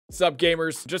Sup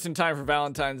gamers, just in time for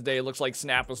Valentine's Day. Looks like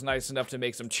Snap was nice enough to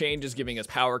make some changes, giving us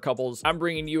power couples. I'm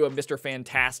bringing you a Mr.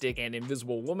 Fantastic and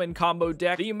Invisible Woman combo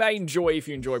deck that you might enjoy if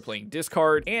you enjoy playing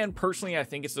discard. And personally, I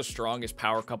think it's the strongest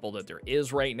power couple that there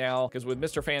is right now, because with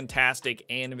Mr. Fantastic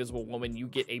and Invisible Woman, you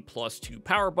get a +2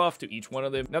 power buff to each one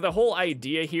of them. Now, the whole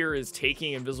idea here is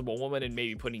taking Invisible Woman and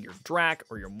maybe putting your Drac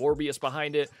or your Morbius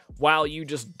behind it while you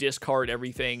just discard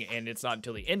everything, and it's not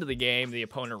until the end of the game the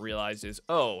opponent realizes,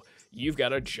 oh, you've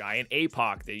got a giant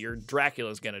APOC that your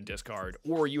Dracula's gonna discard,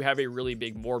 or you have a really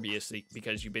big Morbius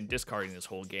because you've been discarding this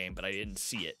whole game, but I didn't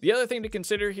see it. The other thing to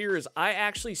consider here is I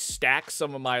actually stack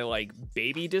some of my like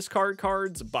baby discard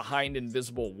cards behind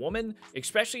Invisible Woman,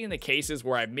 especially in the cases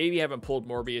where I maybe haven't pulled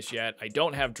Morbius yet. I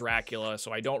don't have Dracula,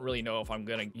 so I don't really know if I'm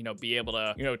gonna, be able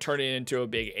to, turn it into a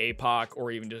big APOC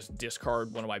or even just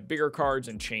discard one of my bigger cards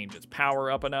and change its power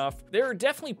up enough. There are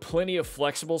definitely plenty of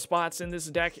flexible spots in this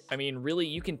deck. I mean, really,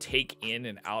 you can take in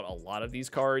and out a lot of these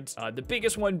cards. The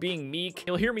biggest one being Meek.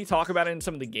 You'll hear me talk about it in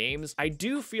some of the games. I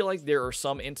do feel like there are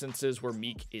some instances where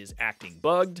Meek is acting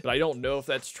bugged, but I don't know if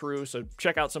that's true, so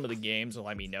check out some of the games and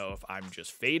let me know if I'm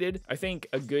just faded. I think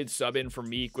a good sub-in for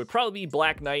Meek would probably be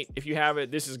Black Knight. If you have it,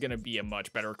 this is going to be a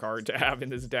much better card to have in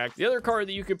this deck. The other card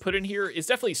that you could put in here is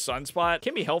definitely Sunspot. It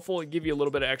can be helpful and give you a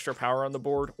little bit of extra power on the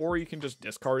board, or you can just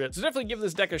discard it. So definitely give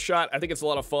this deck a shot. I think it's a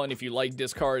lot of fun if you like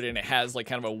discard and it has like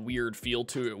kind of a weird feel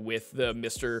to it with the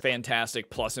Mr. Fantastic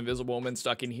plus Invisible Woman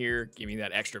stuck in here, giving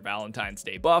that extra Valentine's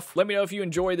Day buff. Let me know if you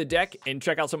enjoy the deck and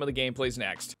check out some of the gameplays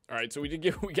next. All right, so we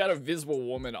got a Invisible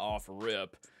Woman off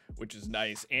rip, which is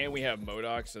nice, and we have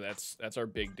MODOK, so that's our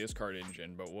big discard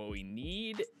engine. But what we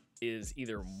need is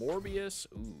either Morbius.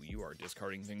 Ooh, you are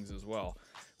discarding things as well.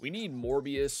 We need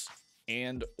Morbius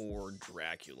and or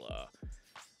Dracula.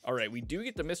 All right, we do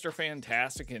get the Mr.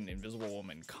 Fantastic and Invisible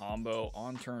Woman combo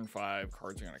on turn 5.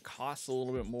 Cards are going to cost a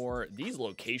little bit more. These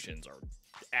locations are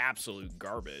absolute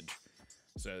garbage,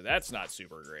 so that's not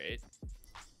super great.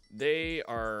 They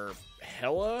are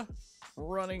hella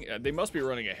running. They must be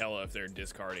running a hella if they're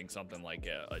discarding something like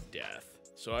a death.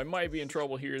 So I might be in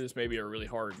trouble here. This may be a really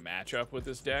hard matchup with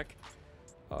this deck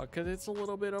because it's a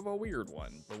little bit of a weird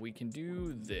one. But we can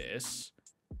do this.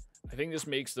 I think this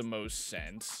makes the most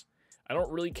sense. I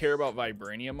don't really care about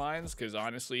Vibranium Mines because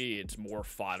honestly, it's more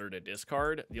fodder to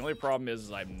discard. The only problem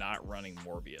is I'm not running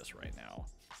Morbius right now.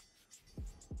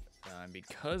 And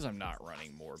because I'm not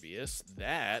running Morbius,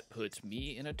 that puts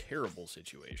me in a terrible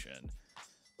situation.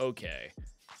 Okay,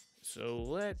 so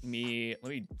let me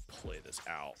play this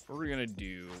out. We're gonna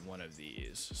do one of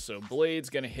these. So Blade's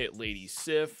gonna hit Lady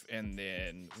Sif, and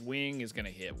then Wing is gonna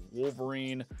hit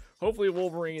Wolverine. Hopefully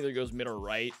Wolverine either goes mid or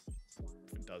right.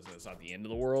 If it doesn't, it's not the end of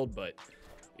the world, but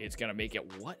it's gonna make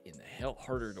it, what in the hell,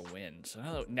 harder to win.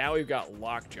 So now we've got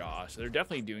Lockjaw, so they're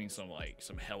definitely doing some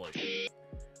hella shit.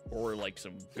 Or like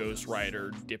some Ghost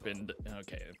Rider dipping.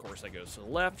 Okay, of course that goes to the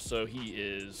left, so he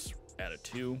is at a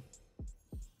 2.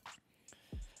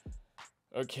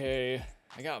 Okay,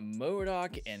 I got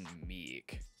MODOK and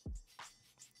Meek.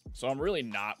 So I'm really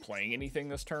not playing anything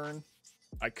this turn.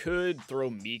 I could throw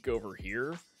Meek over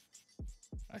here.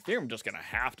 I think I'm just gonna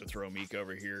have to throw Meek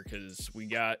over here because we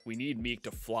need Meek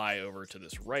to fly over to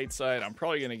this right side. I'm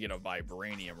probably gonna get a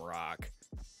Vibranium Rock.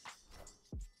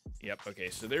 Yep, okay,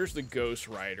 so there's the Ghost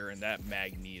Rider and that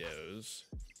Magneto's.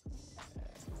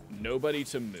 Nobody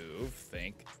to move,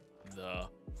 thank the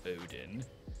Odin.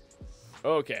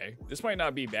 Okay, this might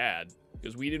not be bad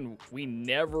because we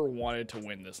never wanted to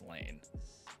win this lane.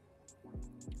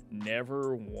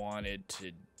 Never wanted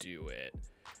to do it.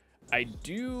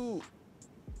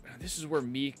 This is where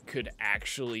Meek could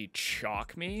actually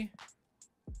chalk me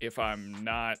if I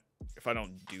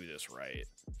don't do this right.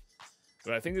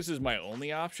 But I think this is my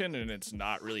only option, and it's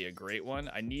not really a great one.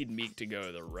 I need Meek to go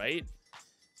to the right.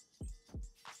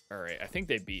 All right, I think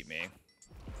they beat me.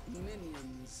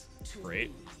 Minions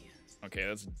Great. Okay,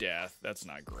 that's death. That's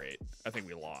not great. I think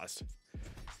we lost.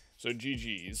 So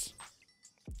GG's.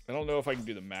 I don't know if I can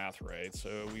do the math right.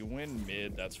 So we win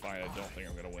mid. That's fine. I don't think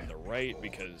I'm going to win the right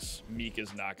because Meek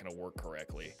is not going to work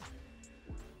correctly.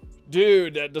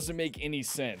 Dude, that doesn't make any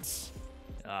sense.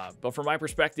 But from my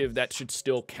perspective, that should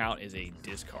still count as a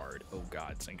discard. Oh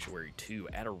god, Sanctuary 2.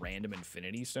 Add a random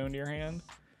Infinity Stone to your hand.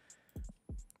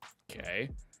 Okay.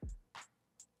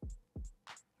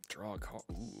 Draw a card.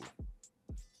 Ooh.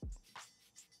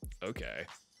 Okay.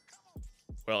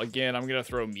 Well, again, I'm going to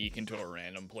throw Meek into a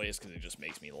random place because it just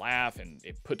makes me laugh and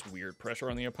it puts weird pressure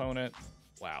on the opponent.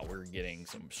 Wow, we're getting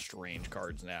some strange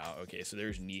cards now. Okay, so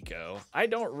there's Nico. I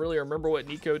don't really remember what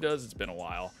Nico does. It's been a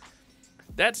while.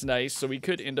 That's nice, so we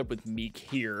could end up with Meek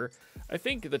here. I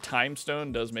think the Time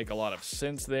Stone does make a lot of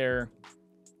sense there.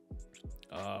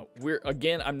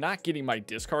 I'm not getting my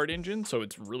discard engine, so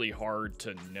it's really hard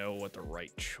to know what the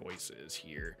right choice is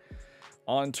here.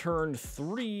 On turn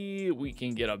 3, we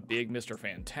can get a big Mr.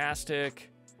 Fantastic.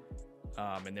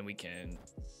 And then we can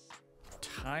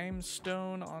Time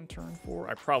Stone on turn 4.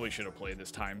 I probably should have played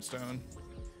this Time Stone.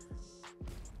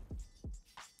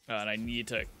 And I need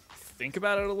to think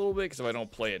about it a little bit, because if I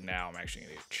don't play it now, I'm actually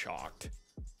going to get chalked.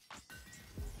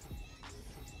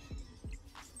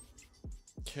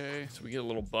 Okay, so we get a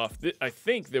little buff. I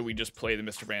think that we just play the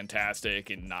Mr.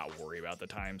 Fantastic and not worry about the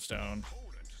Time Stone.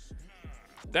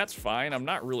 That's fine. I'm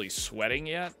not really sweating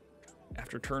yet.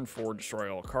 After turn 4,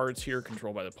 destroy all cards here,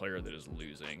 controlled by the player that is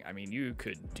losing. I mean, you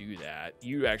could do that.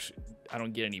 I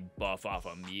don't get any buff off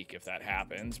of Meek if that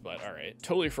happens, but all right.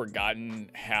 Totally forgotten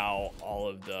how all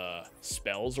of the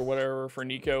spells or whatever for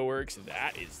Nico works.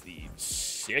 That is the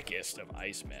sickest of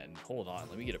Icemen. Hold on,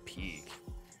 let me get a peek.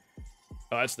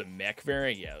 Oh, that's the mech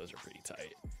variant? Yeah, those are pretty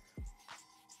tight.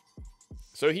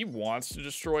 So he wants to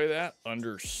destroy that,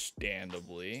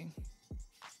 understandably.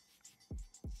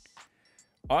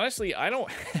 Honestly, I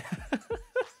don't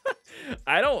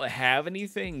I don't have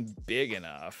anything big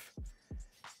enough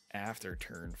after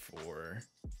turn 4.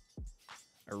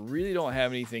 I really don't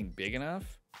have anything big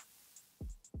enough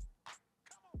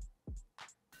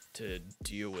to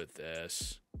deal with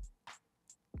this.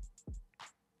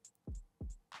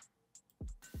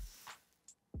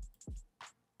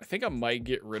 I think I might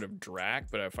get rid of Drac,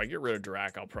 but if I get rid of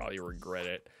Drac, I'll probably regret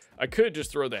it. I could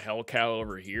just throw the Hell Cow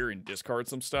over here and discard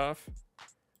some stuff.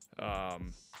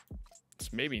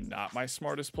 It's maybe not my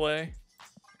smartest play,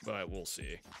 but we'll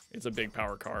see. It's a big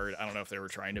power card. I don't know if they were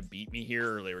trying to beat me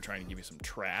here or they were trying to give me some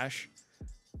trash.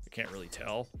 I can't really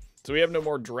tell. So we have no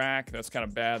more Drac. That's kind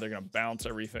of bad. They're going to bounce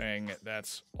everything.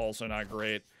 That's also not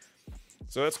great.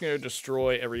 So that's going to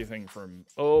destroy everything from...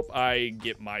 Oh, I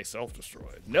get myself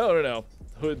destroyed. No.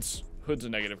 Hood's a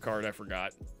negative card. I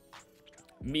forgot.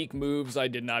 Meek moves. I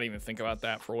did not even think about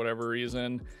that for whatever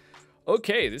reason.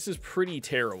 Okay, this is pretty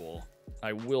terrible.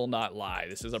 I will not lie.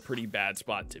 This is a pretty bad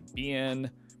spot to be in.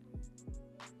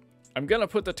 I'm going to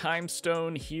put the Time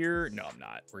Stone here. No, I'm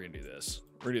not. We're going to do this.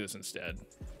 We're going to do this instead.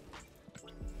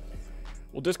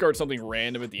 We'll discard something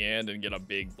random at the end and get a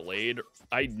big blade.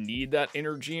 I need that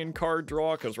energy and card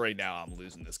draw because right now I'm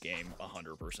losing this game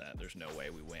 100%. There's no way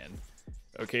we win.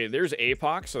 Okay, there's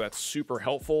APOC, so that's super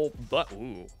helpful. But,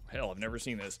 ooh, hell, I've never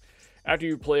seen this. After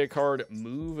you play a card,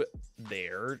 move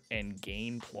there and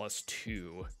gain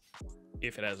 +2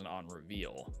 if it has an on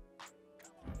reveal.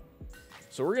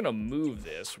 So we're going to move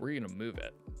this. We're going to move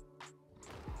it.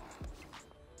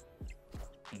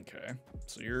 Okay,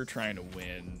 so you're trying to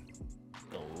win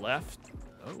the left.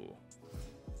 Oh.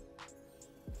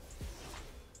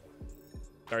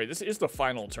 All right, this is the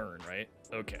final turn, right?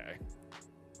 Okay.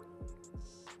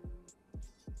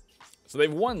 So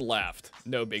they've won left.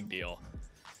 No big deal.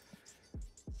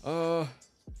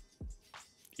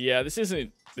 Yeah, this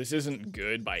isn't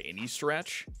good by any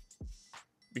stretch.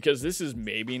 Because this is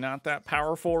maybe not that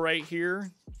powerful right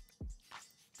here.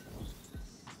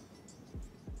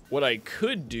 What I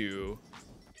could do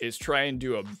is try and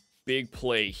do a big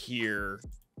play here,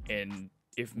 and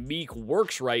if Meek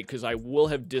works right, because I will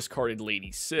have discarded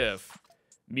Lady Sif,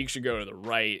 Meek should go to the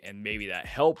right, and maybe that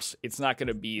helps. It's not going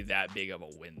to be that big of a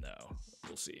win, though.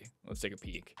 We'll see. Let's take a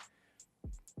peek.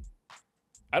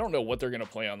 I don't know what they're going to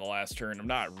play on the last turn. I'm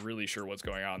not really sure what's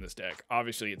going on in this deck.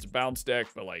 Obviously, it's a bounce deck,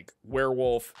 but like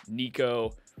Werewolf,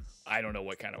 Nico, I don't know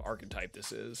what kind of archetype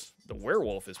this is. The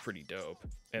Werewolf is pretty dope,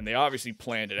 and they obviously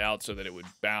planned it out so that it would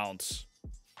bounce.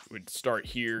 Would start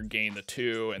here, gain the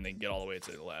 2, and then get all the way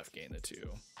to the left, gain the 2.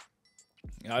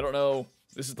 Now, I don't know.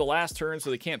 This is the last turn, so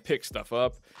they can't pick stuff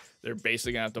up. They're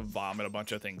basically going to have to vomit a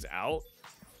bunch of things out.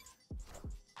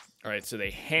 All right, so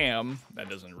they ham. That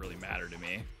doesn't really matter to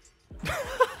me.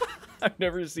 I've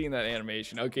never seen that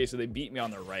animation. Okay, so they beat me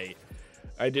on the right.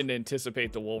 I didn't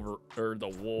anticipate the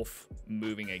wolf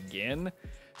moving again.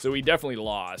 So we definitely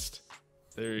lost.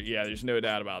 There's no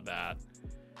doubt about that.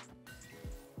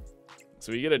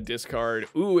 So we get a discard.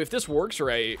 Ooh, if this works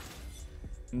right.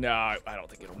 No, I don't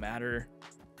think it'll matter.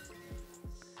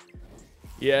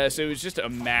 Yeah, so it was just a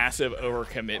massive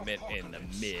overcommitment in the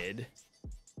mid.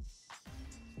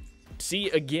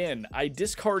 See, again, I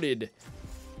discarded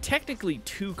technically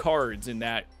 2 cards in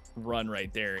that run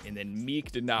right there, and then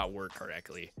Meek did not work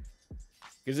correctly.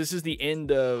 Because this is the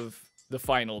end of the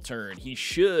final turn. He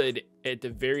should, at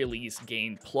the very least,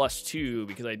 gain +2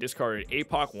 because I discarded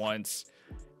APOC once.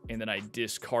 And then I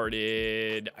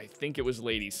discarded, I think it was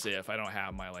Lady Sif. I don't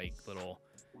have my like little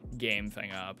game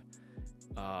thing up.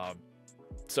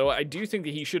 So I do think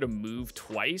that he should have moved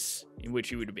twice, in which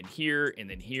he would have been here and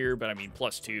then here. But I mean,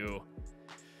 +2.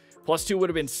 +2 would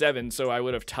have been 7, so I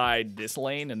would have tied this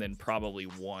lane and then probably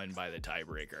won by the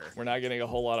tiebreaker. We're not getting a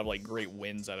whole lot of like great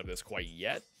wins out of this quite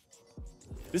yet.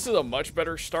 This is a much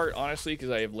better start, honestly, because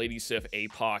I have Lady Sif,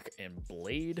 APOC, and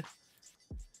Blade.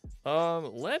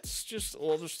 We'll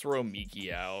just throw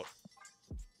Miki out.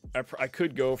 I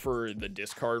could go for the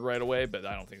discard right away, but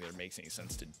I don't think that it makes any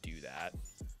sense to do that.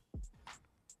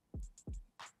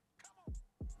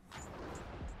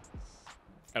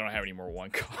 I don't have any more 1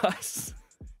 costs.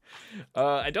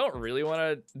 I don't really want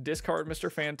to discard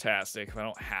Mr. Fantastic if I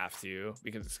don't have to,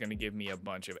 because it's going to give me a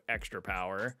bunch of extra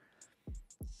power.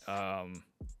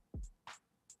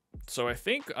 So I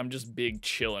think I'm just big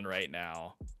chilling right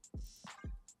now.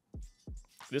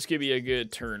 This could be a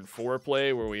good turn 4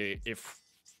 play where if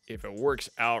it works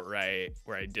out right,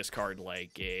 where I discard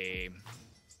like a,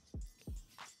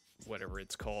 whatever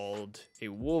it's called, a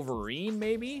Wolverine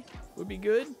maybe would be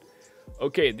good.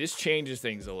 Okay, this changes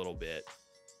things a little bit.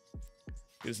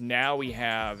 Because now we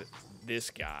have this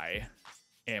guy,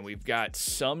 and we've got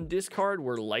some discard.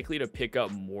 We're likely to pick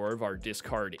up more of our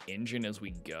discard engine as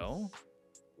we go.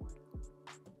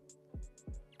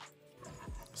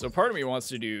 So part of me wants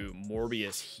to do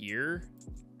Morbius here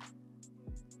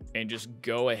and just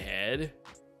go ahead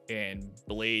and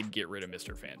Blade get rid of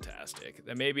Mr. Fantastic.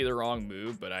 That may be the wrong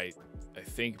move, but I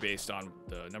think based on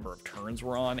the number of turns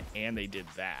we're on, and they did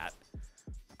that,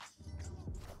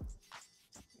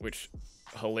 which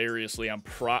hilariously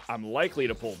I'm likely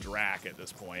to pull Drac at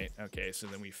this point. Okay, so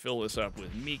then we fill this up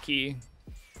with Miki.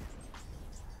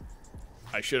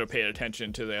 I should have paid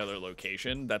attention to the other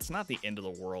location. That's not the end of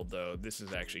the world, though. This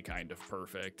is actually kind of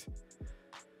perfect.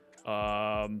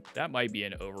 That might be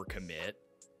an overcommit.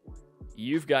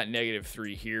 You've got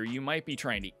 -3 here. You might be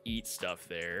trying to eat stuff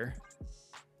there.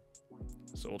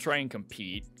 So we'll try and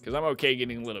compete, because I'm okay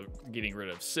getting rid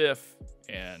of Sif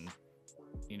and,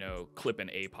 you know, clipping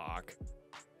APOC.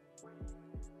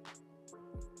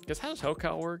 Because how does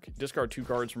Hellcow work? Discard 2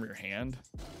 cards from your hand.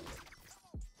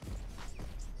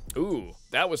 Ooh,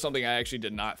 that was something I actually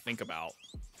did not think about.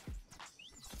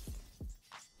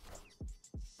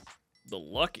 The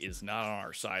luck is not on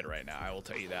our side right now, I will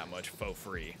tell you that much for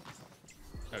free.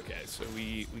 Okay, so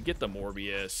we get the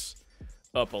Morbius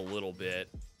up a little bit.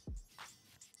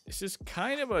 This is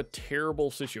kind of a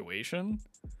terrible situation.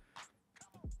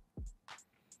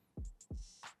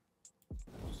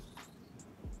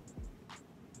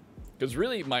 Because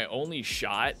really, my only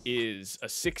shot is a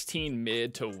 16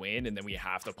 mid to win, and then we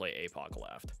have to play APOC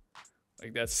left.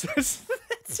 Like, that's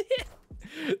it.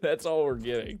 That's all we're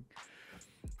getting.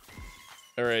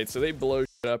 All right, so they blow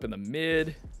shit up in the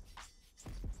mid.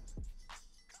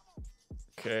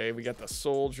 Okay, we got the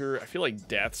soldier. I feel like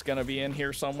Death's going to be in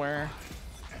here somewhere.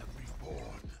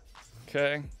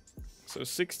 Okay, so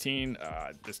 16.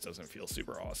 This doesn't feel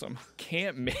super awesome.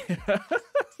 Can't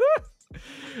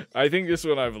I think this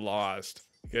one I've lost,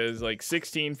 because like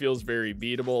 16 feels very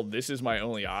beatable. This is my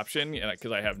only option, and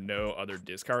because I have no other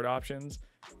discard options.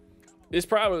 This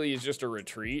probably is just a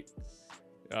retreat,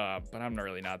 but I'm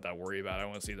really not that worried about it. I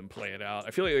want to see them play it out.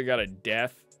 I feel like they got a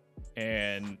death,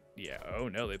 and yeah, oh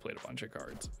no, they played a bunch of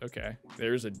cards. Okay,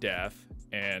 there's a death,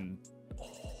 and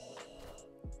oh,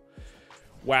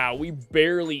 wow, we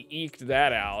barely eked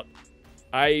that out.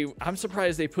 I'm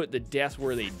surprised they put the death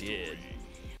where they did.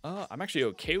 I'm actually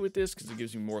okay with this because it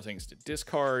gives me more things to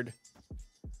discard.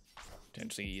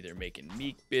 Potentially either making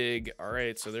Meek big. All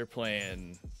right, so they're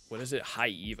playing, what is it?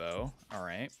 High Evo. All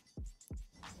right.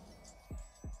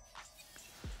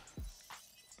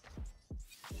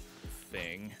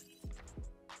 Thing.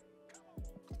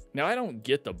 Now, I don't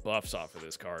get the buffs off of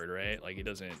this card, right? Like,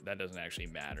 that doesn't actually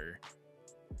matter.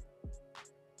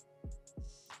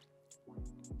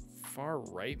 Far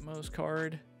rightmost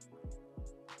card.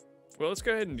 Well, let's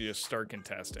go ahead and just start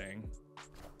contesting.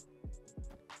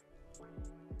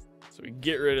 So we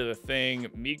get rid of the thing.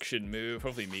 Meek should move.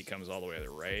 Hopefully Meek comes all the way to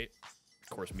the right. Of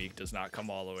course, Meek does not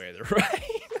come all the way to the right.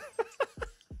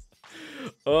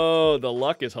 Oh, the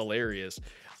luck is hilarious.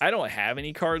 I don't have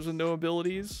any cards with no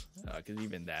abilities, because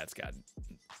even that's got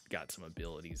some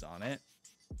abilities on it.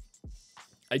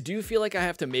 I do feel like I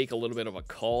have to make a little bit of a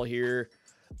call here.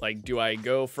 Like, do I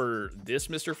go for this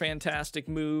Mr. Fantastic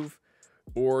move?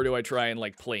 Or do I try and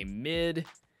like play mid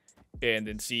and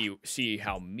then see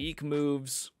how Meek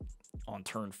moves on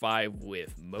turn 5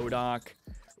 with MODOK?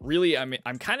 Really,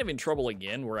 I'm kind of in trouble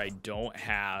again where I don't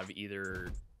have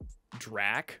either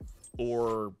Drac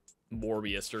or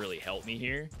Morbius to really help me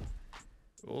here.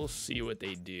 We'll see what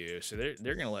they do. So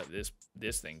they're gonna let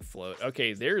this thing float.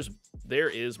 Okay, there is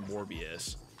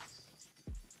Morbius.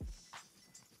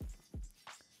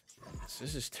 So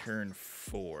this is turn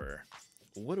 4.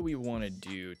 What do we want to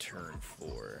do turn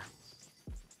 4?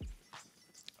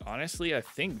 Honestly, I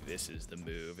think this is the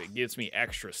move. It gives me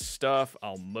extra stuff.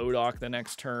 I'll Modok the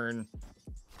next turn.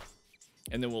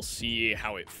 And then we'll see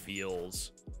how it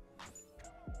feels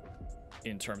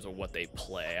in terms of what they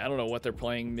play. I don't know what they're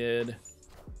playing mid.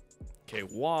 Okay,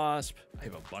 Wasp. I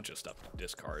have a bunch of stuff to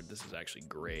discard. This is actually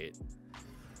great.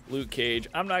 Luke Cage.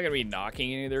 I'm not going to be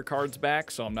knocking any of their cards back,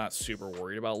 so I'm not super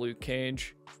worried about Luke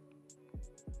Cage.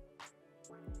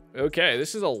 Okay,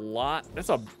 this is a lot. That's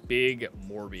a big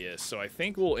Morbius. So I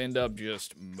think we'll end up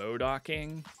just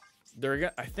Modocking.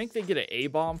 I think they get an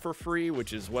A-Bomb for free,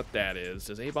 which is what that is.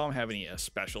 Does A-Bomb have any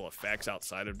special effects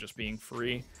outside of just being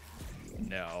free?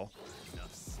 No.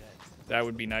 That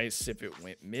would be nice if it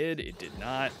went mid. It did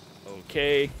not.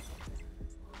 Okay.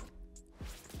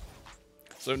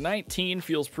 So 19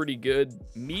 feels pretty good.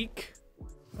 Meek.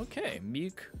 Okay,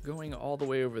 Meek going all the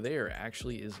way over there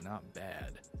actually is not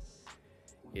bad.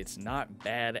 It's not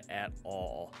bad at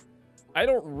all. I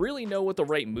don't really know what the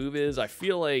right move is. I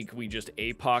feel like we just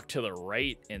APOC to the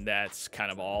right, and that's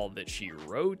kind of all that she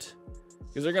wrote.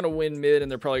 Because they're going to win mid, and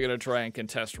they're probably going to try and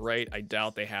contest right. I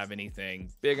doubt they have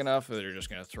anything big enough, or they're just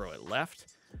going to throw it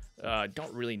left.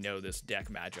 Don't really know this deck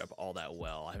matchup all that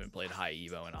well. I haven't played High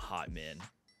Evo in a hot min.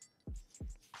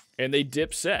 And they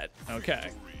dip set.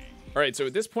 Okay. All right, so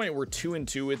at this point, we're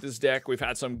 2-2 with this deck. We've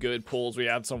had some good pulls. We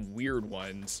have some weird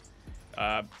ones.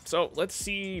 So let's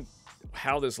see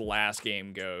how this last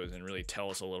game goes and really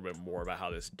tell us a little bit more about how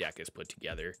this deck is put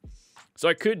together. So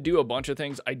I could do a bunch of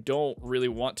things. I don't really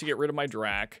want to get rid of my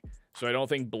Drac, so I don't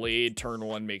think Blade turn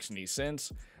 1 makes any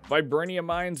sense. Vibranium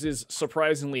Mines is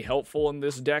surprisingly helpful in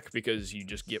this deck because you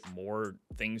just get more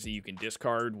things that you can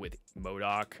discard with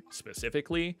Modok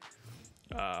specifically.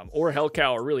 Or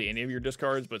Hellcow, or really any of your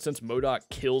discards, but since Modok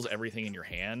kills everything in your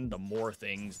hand, the more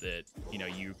things that, you know,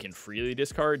 you can freely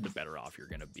discard, the better off you're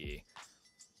going to be.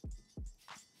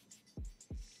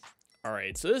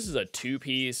 Alright, so this is a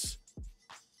 2-piece.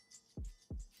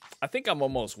 I think I'm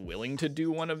almost willing to do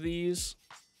one of these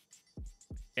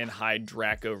and hide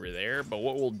Drac over there, but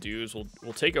what we'll do is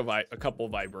we'll take a couple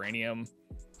Vibranium.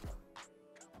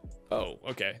 Oh,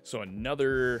 okay, so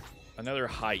another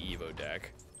High Evo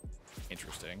deck.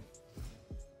 Interesting.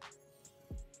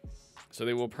 So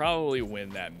they will probably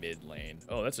win that mid lane.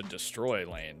 Oh, that's a destroy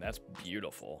lane. That's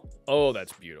beautiful. Oh,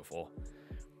 that's beautiful.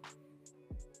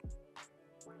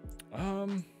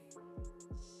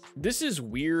 This is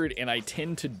weird, and I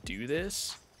tend to do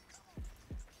this.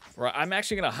 Right, I'm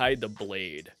actually gonna hide the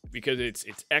Blade because it's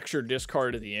extra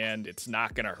discard at the end. It's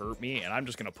not gonna hurt me, and I'm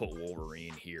just gonna put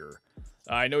Wolverine here.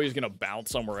 I know he's gonna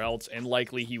bounce somewhere else, and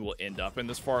likely he will end up in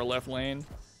this far left lane.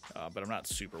 But I'm not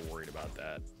super worried about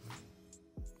that.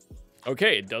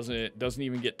 Okay, it doesn't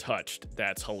even get touched.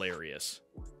 That's hilarious.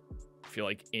 I feel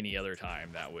like any other time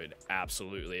that would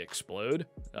absolutely explode.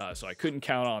 So I couldn't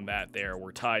count on that there.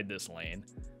 We're tied this lane.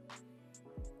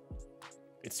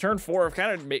 It's turn 4. I've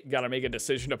kind of got to make a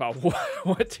decision about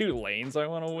what 2 lanes I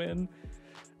want to win.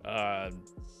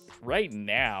 Right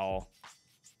now,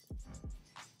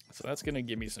 so that's going to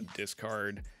give me some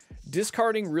discard.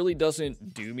 Discarding really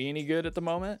doesn't do me any good at the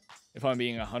moment, if I'm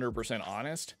being 100%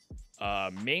 honest.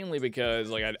 Mainly because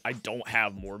like I don't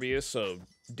have Morbius, so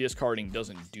discarding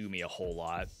doesn't do me a whole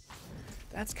lot.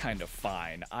 That's kind of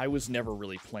fine. I was never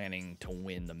really planning to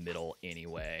win the middle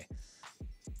anyway.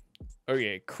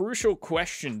 Okay, crucial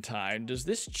question time. Does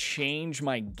this change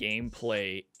my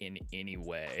gameplay in any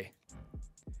way?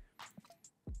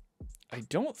 I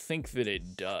don't think that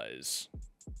it does.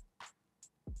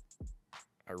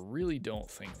 I really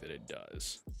don't think that it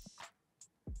does.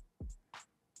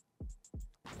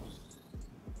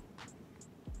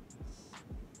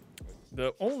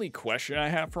 The only question I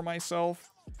have for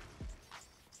myself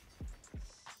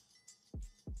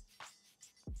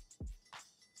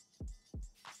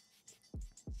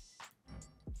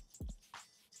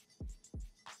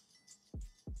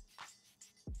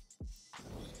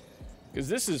because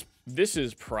this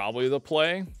is probably the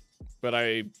play, but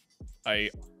I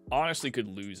honestly could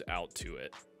lose out to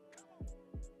it.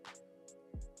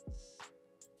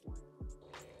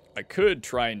 I could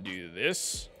try and do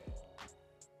this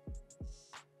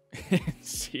and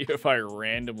see if I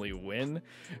randomly win.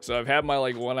 So I've had my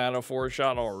like 1 out of 4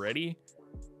 shot already.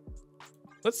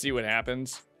 Let's see what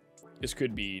happens. This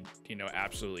could be, you know,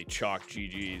 absolutely chalk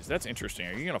GG's. That's interesting.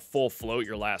 Are you going to full float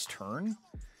your last turn?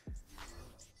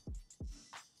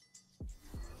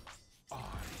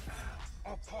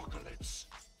 Apocalypse.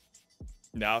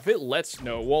 Now, if it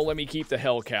won't let me keep the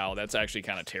Hell Cow, that's actually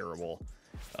kind of terrible.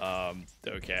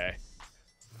 Okay.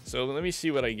 So let me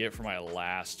see what I get for my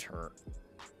last turn.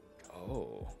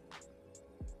 Oh.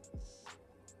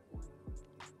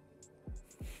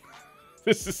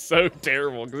 This is so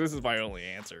terrible because this is my only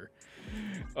answer.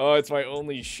 Oh, it's my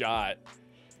only shot.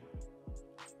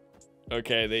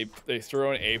 Okay, they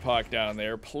throw an APOC down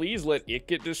there. Please let it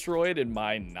get destroyed and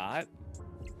mine not.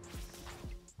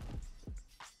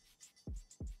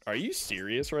 Are you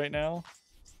serious right now?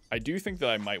 I do think that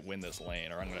I might win this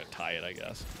lane, or I'm gonna tie it, I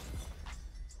guess.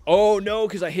 Oh no,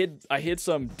 because I hid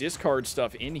some discard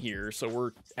stuff in here, so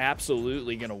we're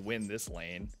absolutely gonna win this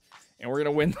lane. And we're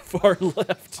gonna win the far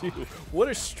left too. What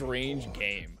a strange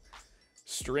game.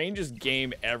 Strangest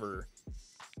game ever.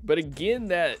 But again,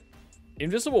 that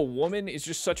Invisible Woman is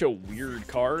just such a weird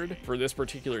card for this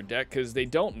particular deck because they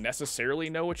don't necessarily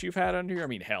know what you've had under here. I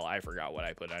mean, hell, I forgot what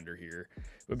I put under here.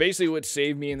 But basically what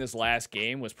saved me in this last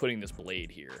game was putting this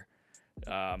blade here.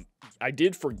 I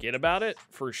did forget about it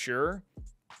for sure.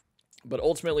 But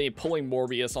ultimately, pulling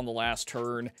Morbius on the last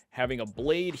turn, having a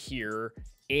blade here,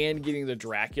 and getting the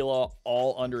Dracula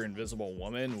all under Invisible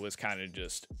Woman was kind of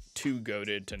just too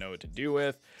goated to know what to do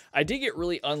with. I did get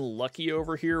really unlucky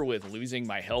over here with losing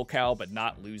my Hell Cow, but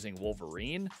not losing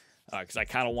Wolverine, because I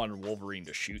kind of wanted Wolverine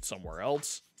to shoot somewhere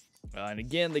else. And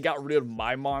again, they got rid of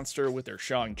my monster with their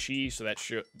Shang-Chi, so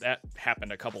that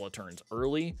happened a couple of turns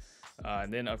early.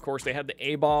 And then, of course, they had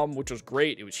the A-Bomb, which was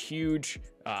great. It was huge.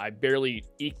 I barely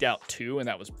eked out 2, and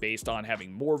that was based on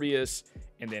having Morbius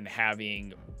and then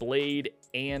having Blade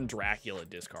and Dracula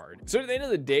discard. So at the end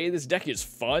of the day, this deck is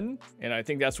fun, and I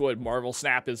think that's what Marvel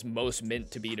Snap is most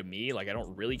meant to be to me. Like, I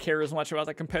don't really care as much about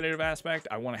the competitive aspect.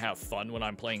 I want to have fun when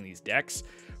I'm playing these decks.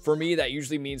 For me, that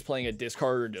usually means playing a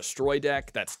discard or destroy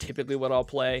deck. That's typically what I'll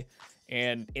play.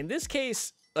 And in this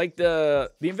case, like,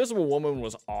 the Invisible Woman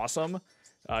was awesome.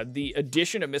 The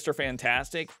addition of Mr.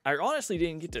 Fantastic, I honestly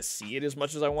didn't get to see it as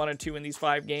much as I wanted to in these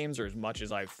 5 games, or as much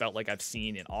as I felt like I've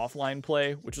seen in offline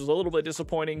play, which was a little bit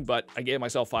disappointing, but I gave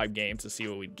myself 5 games to see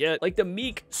what we'd get. Like the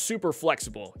Meek, super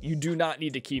flexible. You do not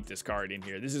need to keep this card in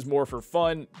here. This is more for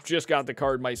fun. Just got the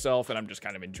card myself, and I'm just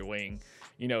kind of enjoying,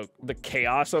 you know, the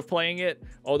chaos of playing it.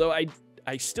 Although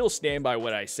I still stand by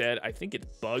what I said. I think it's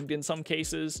bugged in some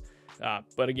cases.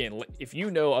 But again, if you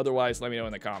know otherwise, let me know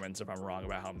in the comments if I'm wrong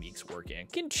about how Meek's working.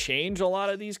 Can change a lot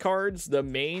of these cards. The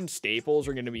main staples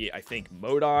are going to be, I think,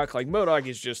 MODOK. Like, MODOK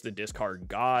is just the discard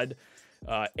god.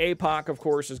 APOC, of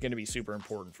course, is going to be super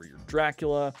important for your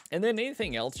Dracula. And then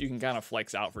anything else you can kind of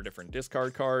flex out for different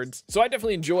discard cards. So I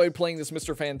definitely enjoyed playing this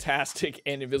Mr. Fantastic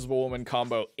and Invisible Woman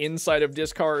combo inside of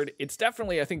discard. It's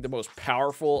definitely, I think, the most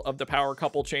powerful of the power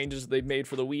couple changes they've made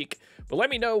for the week. But let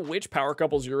me know which power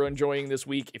couples you're enjoying this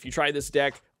week. If you try this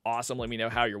deck, awesome. Let me know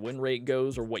how your win rate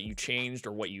goes, or what you changed,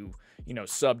 or what you know,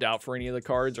 subbed out for any of the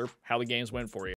cards, or how the games went for you.